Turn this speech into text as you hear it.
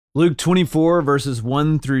Luke 24, verses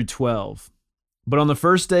 1 through 12. But on the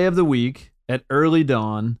first day of the week, at early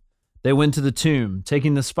dawn, they went to the tomb,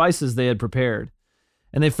 taking the spices they had prepared.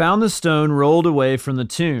 And they found the stone rolled away from the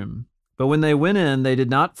tomb. But when they went in, they did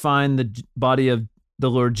not find the body of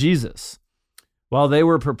the Lord Jesus. While they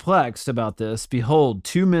were perplexed about this, behold,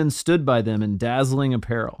 two men stood by them in dazzling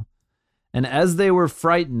apparel. And as they were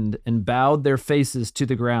frightened and bowed their faces to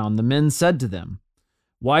the ground, the men said to them,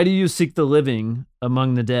 "Why do you seek the living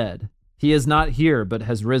among the dead? He is not here, but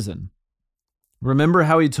has risen. Remember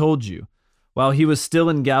how he told you, while he was still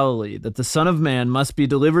in Galilee, that the Son of Man must be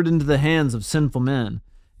delivered into the hands of sinful men,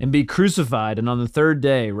 and be crucified, and on the third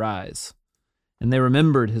day rise." And they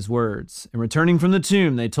remembered his words. And returning from the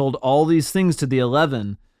tomb, they told all these things to the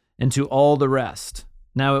 11 and to all the rest.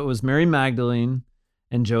 Now it was Mary Magdalene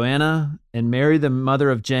and Joanna and Mary the mother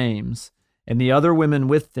of James and the other women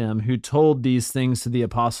with them who told these things to the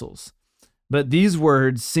apostles. But these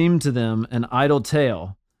words seemed to them an idle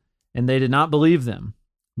tale, and they did not believe them.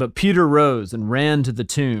 But Peter rose and ran to the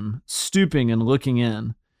tomb, stooping and looking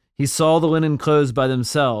in. He saw the linen clothes by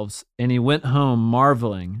themselves, and he went home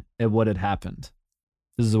marveling at what had happened.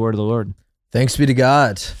 This is the word of the Lord. Thanks be to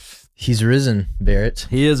God. He's risen, Barrett.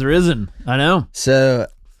 He is risen. I know. So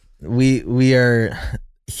we are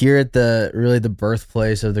here at the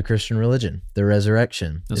birthplace of the Christian religion, the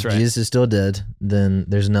resurrection. That's if right. Jesus is still dead, then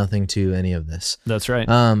there's nothing to any of this. That's right.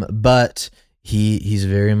 But he's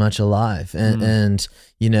very much alive, and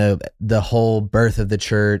you know, the whole birth of the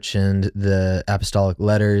church and the apostolic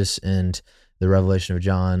letters and the revelation of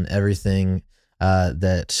John, everything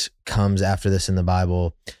that comes after this in the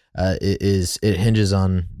Bible, it hinges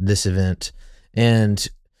on this event. And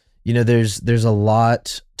you know, there's a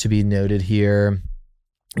lot to be noted here.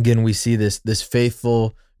 Again, we see this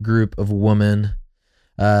faithful group of women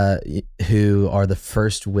who are the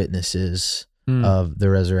first witnesses of the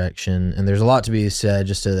resurrection. And there's a lot to be said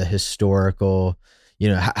just to the historical, you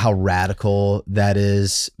know, how radical that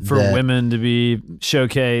is. For women to be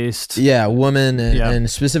showcased. Yeah, women and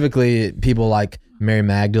specifically people like Mary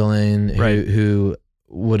Magdalene, who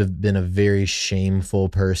would have been a very shameful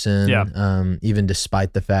person, even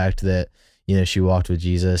despite the fact that, you know, she walked with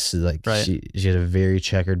Jesus. Like she had a very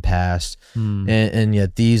checkered past, and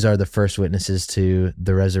yet these are the first witnesses to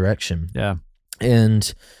the resurrection. Yeah,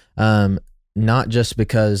 and not just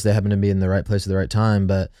because they happened to be in the right place at the right time,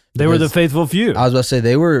 but they were the faithful few. I was about to say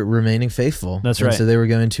they were remaining faithful. That's right. So they were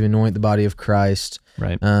going to anoint the body of Christ.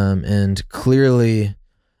 Right. And clearly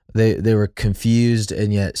they were confused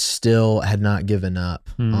and yet still had not given up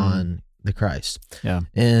on the Christ. Yeah.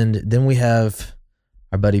 And then we have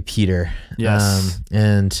our buddy Peter. Yes.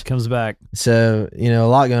 And comes back. So, you know, a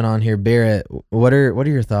lot going on here. Barrett, what are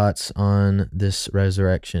your thoughts on this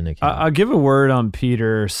resurrection account? I'll give a word on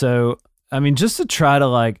Peter. So, I mean, just to try to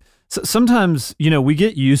like, sometimes, you know, we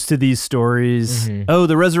get used to these stories. Oh,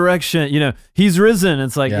 the reresurrection, you know, he's risen.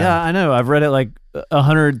 It's like, yeah, I know. I've read it like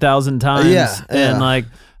 100,000 times. And like,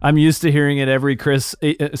 I'm used to hearing it every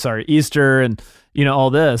Easter and, you know,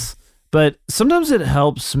 all this. But sometimes it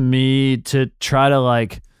helps me to try to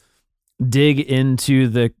like dig into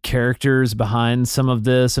the characters behind some of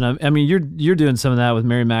this. And I mean, you're doing some of that with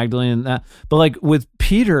Mary Magdalene and that, but like with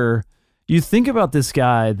Peter, you think about this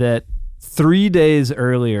guy that 3 days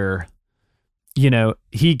earlier, you know,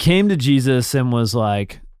 he came to Jesus and was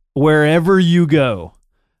like, "Wherever you go,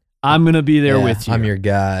 I'm going to be there with you. I'm your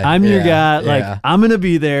guy. I'm your guy. Like, I'm going to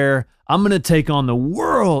be there. I'm going to take on the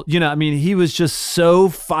world." You know, I mean, he was just so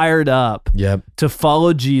fired up to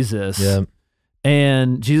follow Jesus. Yep.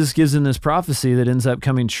 And Jesus gives him this prophecy that ends up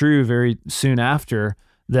coming true very soon after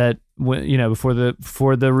that, when, you know, before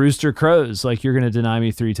the rooster crows, like, "You're going to deny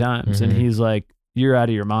me 3 times. And he's like, "You're out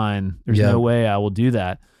of your mind. There's no way I will do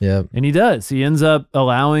that." And he does. He ends up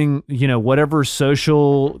allowing, you know, whatever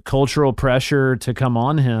social, cultural pressure to come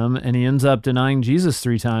on him, and he ends up denying Jesus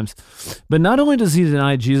 3 times. But not only does he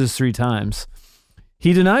deny Jesus 3 times,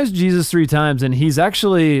 he denies Jesus 3 times, and he's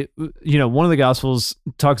actually, you know, one of the Gospels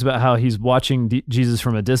talks about how he's watching Jesus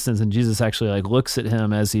from a distance, and Jesus actually like looks at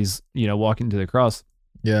him as he's, you know, walking to the cross.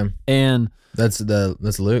 Yeah. And that's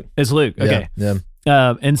Luke. It's Luke. Okay. Yeah.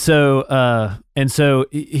 And so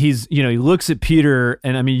he's, you know, he looks at Peter,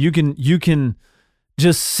 and I mean, you can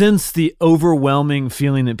just sense the overwhelming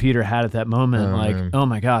feeling that Peter had at that moment. Like, oh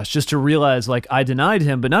my gosh, just to realize, like, I denied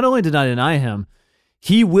him, but not only did I deny him,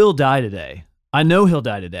 he will die today. I know he'll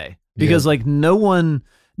die today because like no one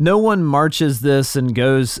marches this and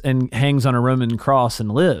goes and hangs on a Roman cross and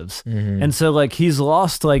lives. And so like, he's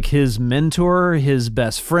lost like his mentor, his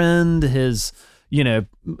best friend, his, you know,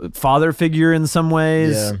 father figure in some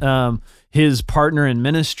ways. his partner in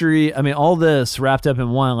ministry. I mean, all this wrapped up in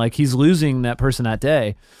one. Like, he's losing that person that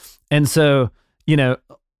day. And so,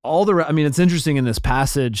 it's interesting in this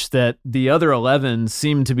passage that the other 11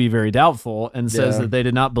 seem to be very doubtful and says that they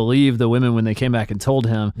did not believe the women when they came back and told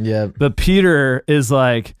him. Yeah. But Peter is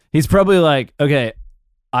like, he's probably like, okay,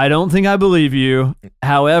 I don't think I believe you.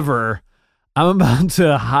 However, I'm about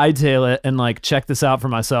to hightail it and like check this out for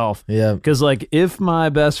myself. Yeah. Because like, if my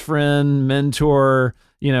best friend, mentor,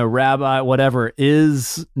 rabbi, whatever,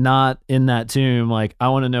 is not in that tomb, like, I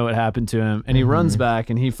want to know what happened to him. And he runs back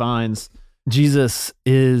and he finds Jesus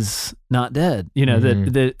is not dead.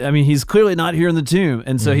 He's clearly not here in the tomb.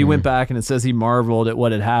 And so he went back, and it says he marveled at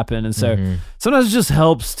what had happened. And so sometimes it just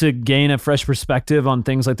helps to gain a fresh perspective on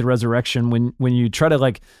things like the resurrection when you try to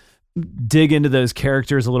like dig into those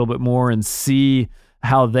characters a little bit more and see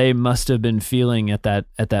how they must have been feeling at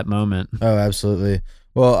that moment. Oh, absolutely.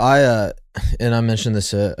 Well, I mentioned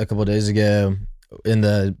this a couple of days ago in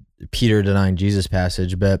the Peter denying Jesus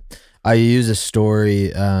passage, but I use a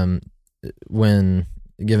story when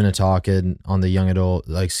giving a talk on the young adult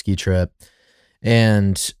like ski trip,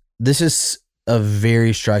 and this is a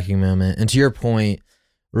very striking moment. And to your point,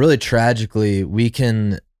 really tragically, we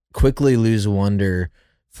can quickly lose wonder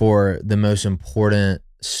for the most important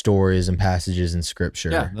stories and passages in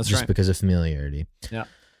Scripture, just because of familiarity. Yeah.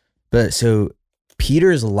 But so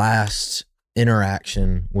Peter's last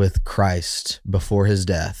interaction with Christ before his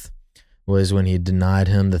death was when he denied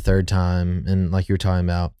him the third time, and like you were talking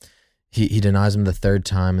about, he denies him the third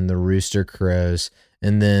time, and the rooster crows,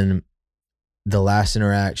 and then the last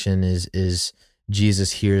interaction is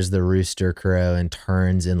Jesus hears the rooster crow and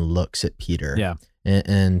turns and looks at Peter. Yeah,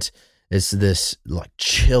 and it's this like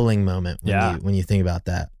chilling moment when you think about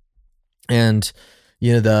that. And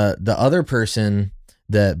the other person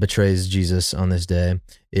that betrays Jesus on this day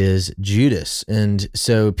is Judas, and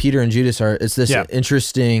so Peter and Judas it's this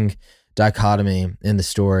interesting dichotomy in the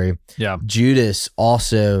story. Yeah, Judas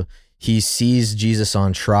also, he sees Jesus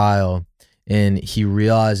on trial and he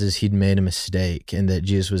realizes he'd made a mistake and that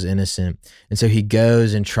Jesus was innocent. And so he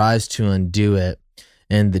goes and tries to undo it.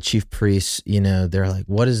 And the chief priests, they're like,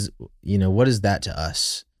 what is that to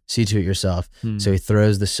us? See to it yourself. So he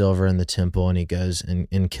throws the silver in the temple and he goes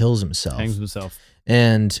and kills himself. Hangs himself.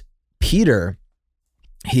 And Peter,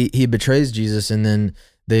 he betrays Jesus, and then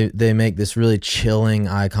they make this really chilling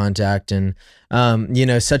eye contact. And,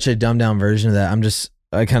 such a dumbed down version of that.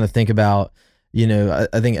 I kind of think about,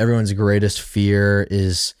 I think everyone's greatest fear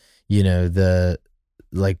is, you're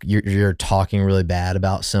talking really bad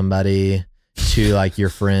about somebody to like your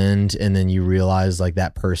friend, and then you realize like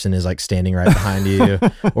that person is like standing right behind you,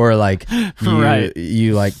 or like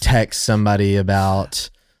you like text somebody about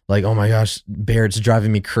like, oh my gosh, Barrett's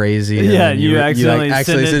driving me crazy. And you accidentally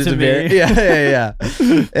send it to me. Barrett. Yeah.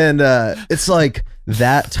 And it's like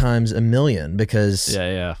that times a million, because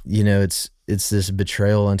it's this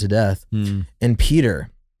betrayal unto death. And Peter,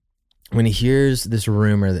 when he hears this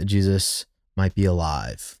rumor that Jesus might be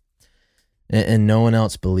alive, and no one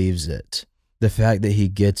else believes it, the fact that he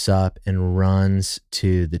gets up and runs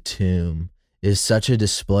to the tomb is such a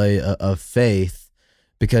display of faith,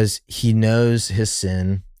 because he knows his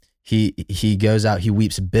sin. He goes out, he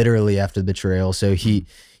weeps bitterly after the betrayal. So he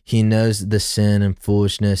knows the sin and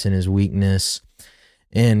foolishness and his weakness.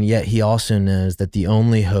 And yet he also knows that the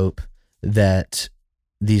only hope that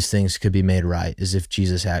these things could be made right is if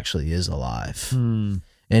Jesus actually is alive.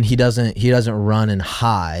 And he doesn't run and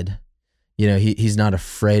hide. He's not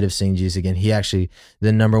afraid of seeing Jesus again. He actually,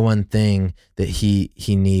 the number one thing that he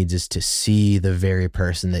needs is to see the very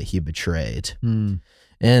person that he betrayed.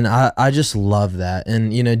 And I just love that.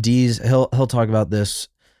 And Dees, he'll talk about this.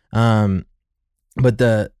 But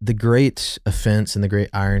the great offense and the great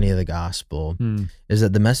irony of the gospel is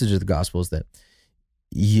that the message of the gospel is that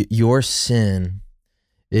your sin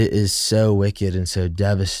is so wicked and so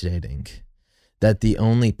devastating that the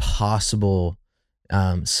only possible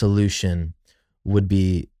solution would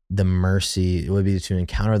be the mercy. It would be to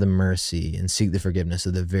encounter the mercy and seek the forgiveness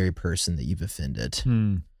of the very person that you've offended.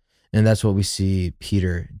 And that's what we see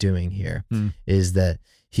Peter doing here, is that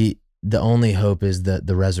the only hope is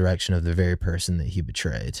the resurrection of the very person that he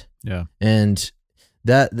betrayed. Yeah. And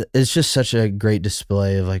that it's just such a great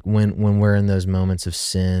display of like when we're in those moments of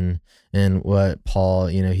sin, and what Paul,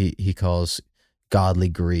 he calls godly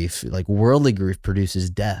grief. Like worldly grief produces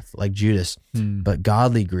death, like Judas, but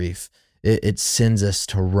godly grief, it sends us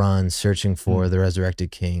to run searching for the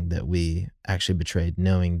resurrected King that we actually betrayed,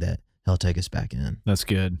 knowing that he'll take us back in. That's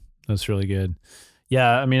good. That's really good. Yeah.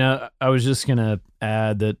 I mean, I was just going to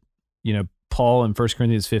add that, Paul in 1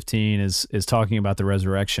 Corinthians 15 is talking about the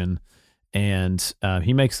resurrection. And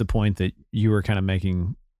he makes the point that you were kind of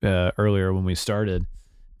making earlier when we started,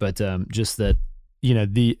 but just that,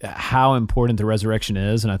 how important the resurrection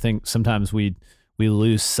is. And I think sometimes we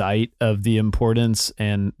lose sight of the importance,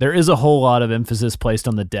 and there is a whole lot of emphasis placed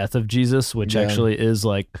on the death of Jesus, which actually is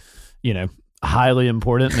highly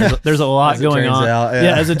important. There's a lot going on.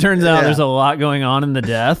 As it turns out, there's a lot going on in the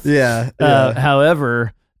death.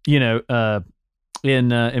 However, in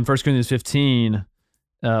 1 Corinthians 15,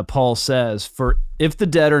 Paul says, "For if the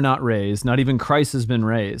dead are not raised, not even Christ has been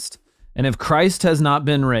raised. And if Christ has not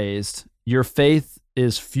been raised, your faith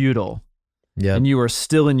is futile, and you are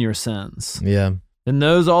still in your sins. And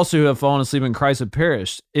those also who have fallen asleep in Christ have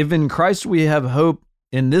perished. If in Christ we have hope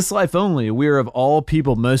in this life only, we are of all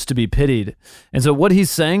people most to be pitied." And so what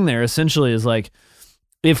he's saying there essentially is like,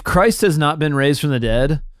 if Christ has not been raised from the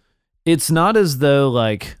dead, it's not as though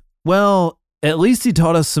at least he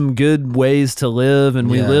taught us some good ways to live, and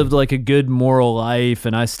we lived like a good moral life,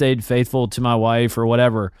 and I stayed faithful to my wife or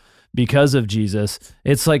whatever because of Jesus.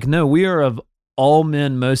 It's like, no, we are of all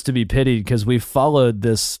men most to be pitied because we followed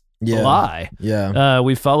this lie.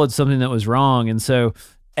 We followed something that was wrong. And so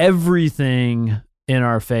everything in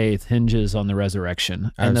our faith hinges on the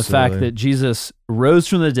resurrection. And the fact that Jesus rose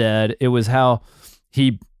from the dead, it was how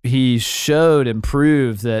he showed and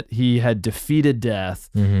proved that he had defeated death.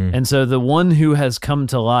 And so the one who has come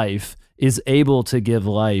to life is able to give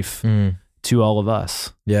life to all of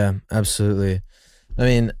us. Yeah, absolutely. I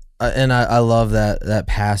mean, and I love that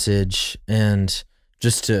passage. And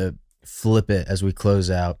just to flip it as we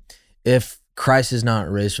close out, if Christ is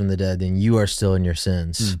not raised from the dead, then you are still in your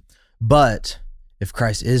sins. But if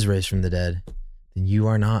Christ is raised from the dead, then you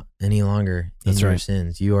are not any longer in your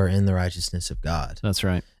sins. You are in the righteousness of God. That's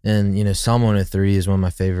right. And Psalm 103 is one of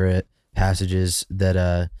my favorite passages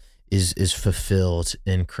that is fulfilled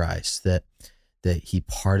in Christ, that he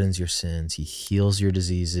pardons your sins, he heals your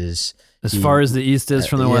diseases. As far as the east is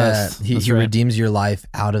from the west. He redeems your life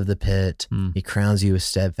out of the pit. He crowns you with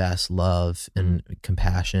steadfast love and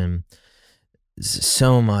compassion.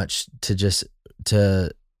 So much to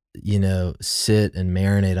sit and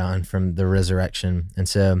marinate on from the resurrection. And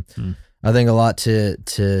so I think a lot to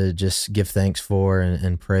just give thanks for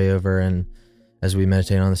and pray over, and as we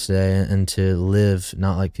meditate on this today, and to live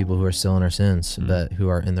not like people who are still in our sins, but who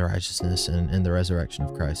are in the righteousness and in the resurrection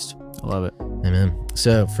of Christ. I love it. Amen.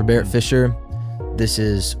 So for Barrett Fisher, this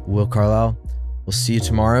is Will Carlisle. We'll see you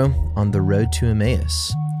tomorrow on the road to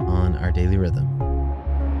Emmaus on Our Daily Rhythm.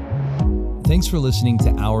 Thanks for listening to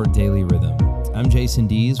Our Daily Rhythm. I'm Jason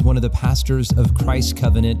Dees, one of the pastors of Christ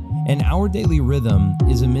Covenant, and Our Daily Rhythm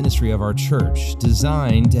is a ministry of our church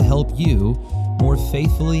designed to help you more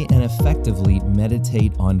faithfully and effectively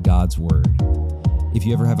meditate on God's Word. If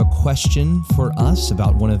you ever have a question for us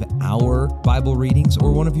about one of our Bible readings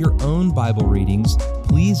or one of your own Bible readings,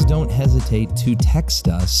 please don't hesitate to text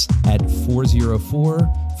us at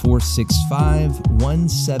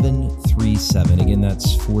 404-465-1737. Again,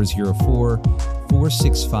 that's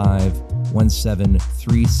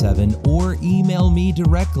 404-465-1737, or email me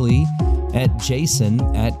directly at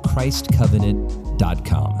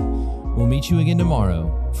jason@christcovenant.com. We'll meet you again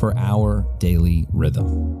tomorrow for Our Daily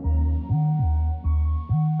Rhythm.